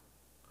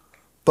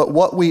 but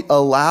what we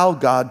allow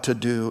God to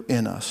do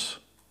in us.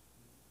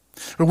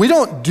 We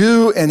don't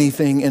do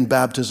anything in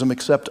baptism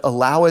except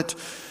allow it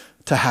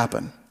to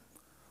happen.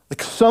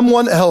 Like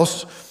someone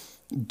else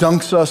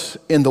dunks us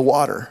in the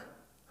water.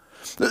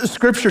 The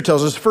Scripture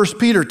tells us, 1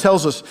 Peter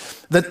tells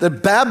us that the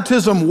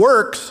baptism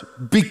works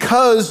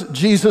because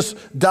Jesus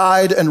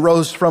died and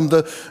rose from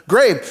the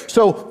grave.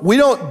 So we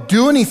don't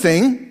do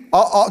anything.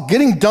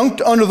 Getting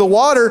dunked under the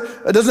water,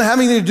 it doesn't have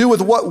anything to do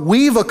with what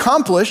we've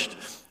accomplished.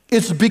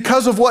 It's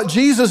because of what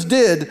Jesus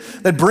did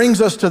that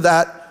brings us to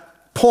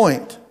that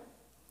point.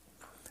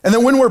 And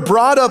then when we're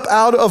brought up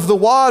out of the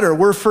water,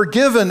 we're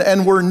forgiven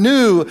and we're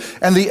new,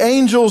 and the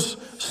angels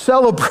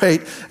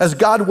celebrate as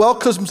God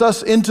welcomes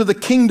us into the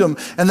kingdom.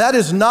 And that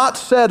is not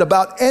said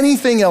about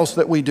anything else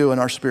that we do in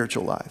our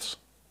spiritual lives.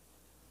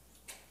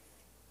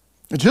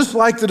 Just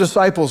like the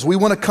disciples, we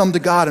want to come to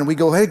God and we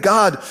go, hey,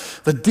 God,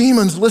 the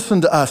demons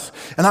listened to us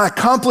and I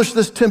accomplished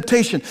this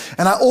temptation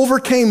and I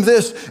overcame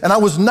this and I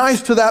was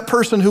nice to that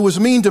person who was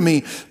mean to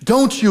me.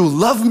 Don't you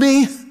love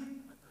me?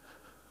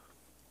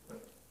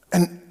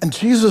 And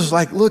Jesus is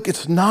like, look,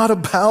 it's not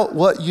about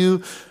what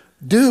you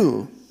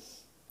do.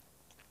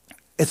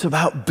 It's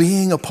about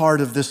being a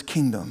part of this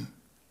kingdom.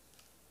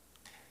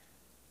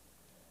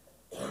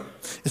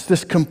 It's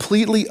this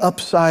completely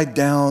upside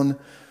down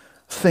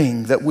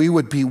thing that we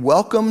would be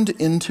welcomed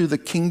into the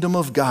kingdom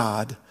of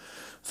God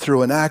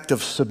through an act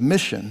of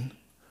submission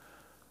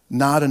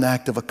not an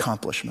act of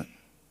accomplishment.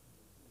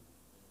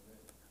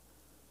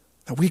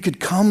 That we could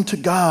come to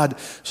God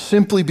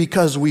simply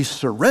because we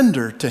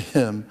surrender to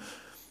him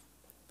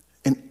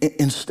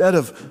instead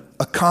of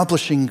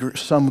accomplishing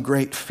some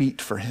great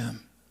feat for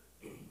him.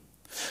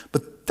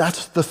 But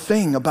that's the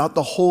thing about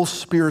the whole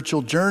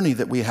spiritual journey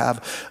that we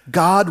have.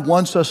 God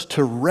wants us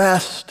to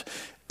rest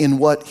in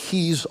what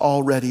he's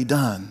already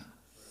done.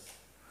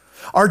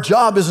 Our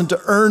job isn't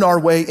to earn our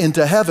way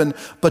into heaven,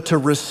 but to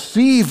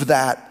receive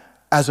that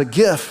as a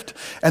gift,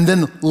 and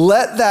then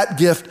let that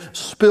gift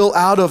spill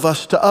out of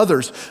us to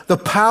others. The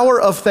power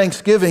of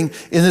thanksgiving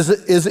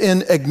is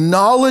in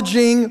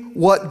acknowledging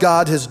what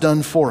God has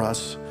done for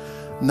us,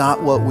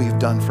 not what we've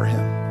done for him.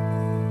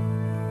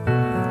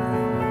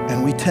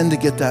 And we tend to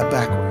get that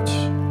backwards.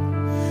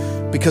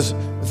 Because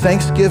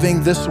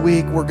Thanksgiving this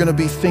week, we're going to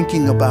be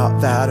thinking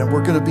about that, and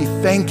we're going to be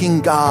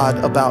thanking God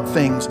about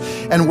things.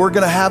 And we're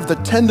going to have the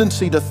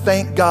tendency to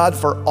thank God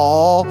for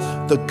all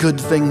the good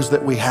things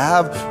that we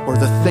have or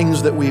the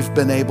things that we've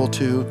been able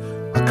to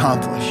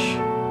accomplish.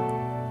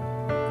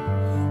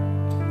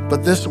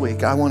 But this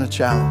week, I want to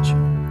challenge you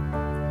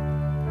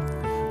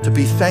to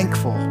be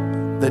thankful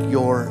that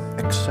you're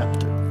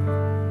accepted.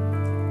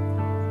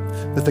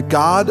 That the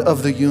God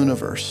of the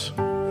universe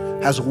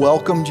has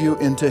welcomed you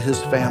into his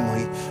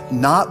family,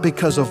 not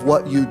because of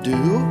what you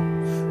do,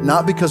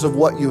 not because of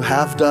what you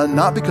have done,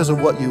 not because of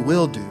what you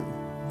will do,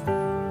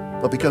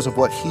 but because of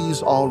what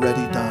he's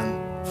already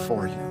done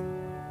for you.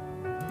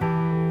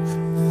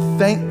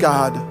 Thank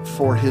God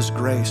for his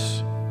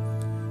grace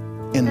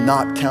in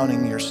not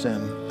counting your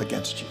sin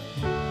against you.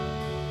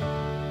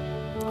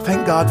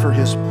 Thank God for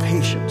his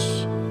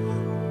patience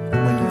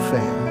when you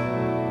fail.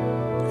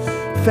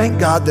 Thank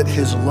God that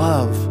his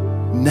love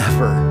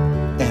never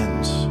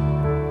ends.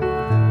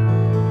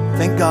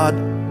 Thank God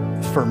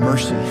for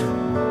mercy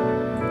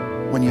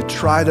when you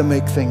try to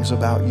make things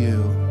about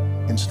you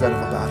instead of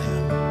about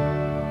him.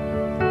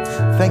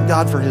 Thank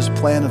God for his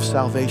plan of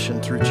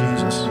salvation through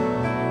Jesus,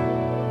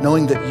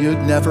 knowing that you'd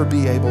never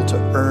be able to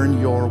earn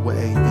your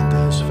way into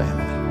his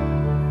family.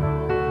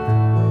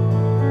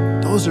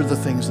 Those are the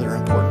things that are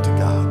important to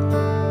God,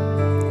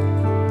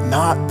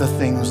 not the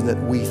things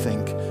that we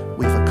think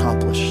we've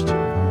accomplished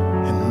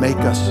and make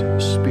us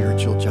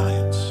spiritual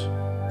giants.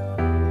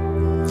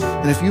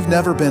 And if you've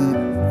never been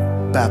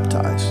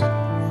baptized,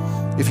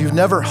 if you've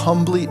never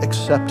humbly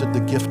accepted the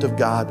gift of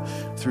God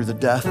through the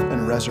death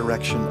and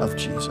resurrection of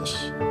Jesus,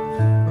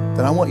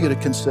 then I want you to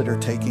consider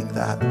taking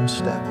that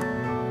step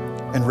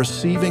and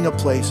receiving a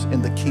place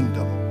in the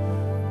kingdom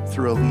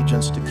through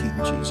allegiance to King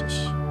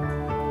Jesus.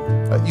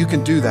 You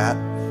can do that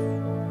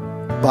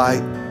by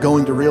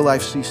going to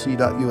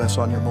reallifecc.us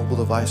on your mobile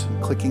device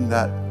and clicking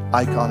that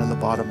icon in the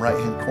bottom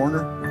right-hand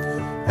corner,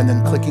 and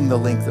then clicking the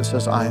link that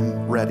says,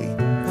 I'm ready.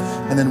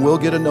 And then we'll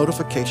get a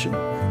notification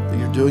that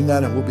you're doing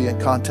that, and we'll be in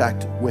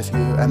contact with you.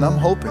 And I'm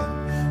hoping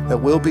that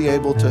we'll be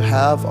able to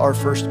have our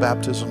first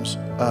baptisms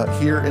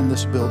here in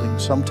this building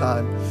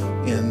sometime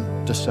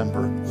in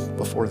December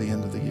before the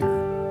end of the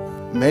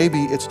year. Maybe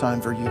it's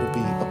time for you to be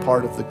a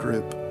part of the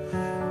group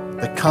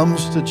that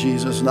comes to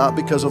Jesus not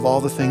because of all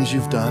the things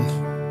you've done.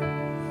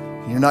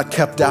 You're not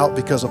kept out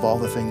because of all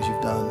the things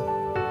you've done,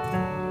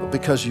 but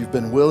because you've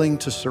been willing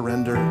to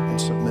surrender and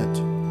submit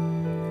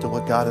to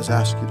what God has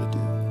asked you to do.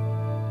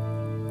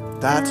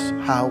 That's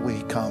how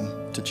we come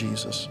to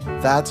Jesus.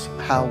 That's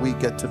how we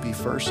get to be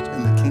first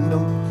in the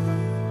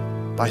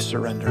kingdom, by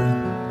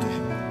surrendering to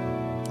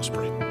him. Let's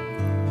pray.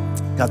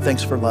 God,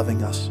 thanks for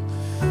loving us.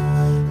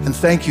 And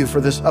thank you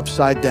for this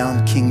upside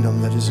down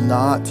kingdom that is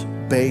not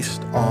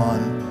based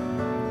on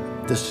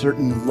this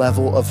certain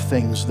level of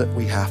things that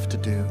we have to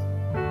do.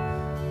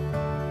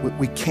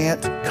 We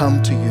can't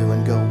come to you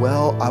and go,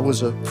 well, I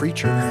was a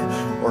preacher,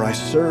 or I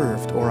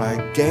served, or I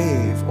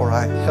gave, or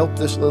I helped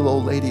this little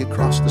old lady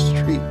across the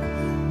street.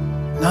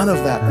 None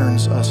of that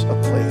earns us a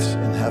place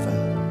in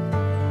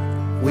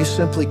heaven. We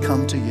simply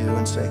come to you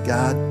and say,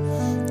 God,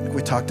 like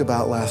we talked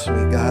about last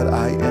week, God,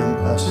 I am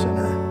a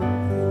sinner.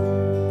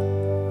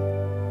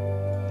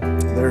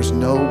 There's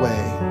no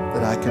way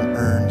that I can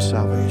earn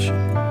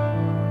salvation,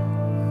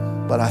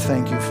 but I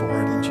thank you for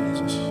it in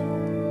Jesus.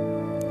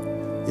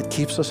 It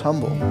keeps us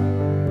humble.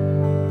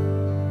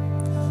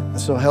 And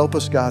so help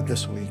us, God,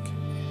 this week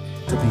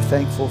to be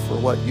thankful for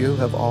what you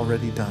have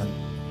already done,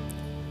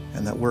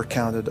 and that we're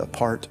counted a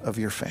part of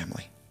your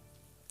family.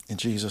 In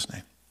Jesus'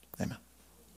 name.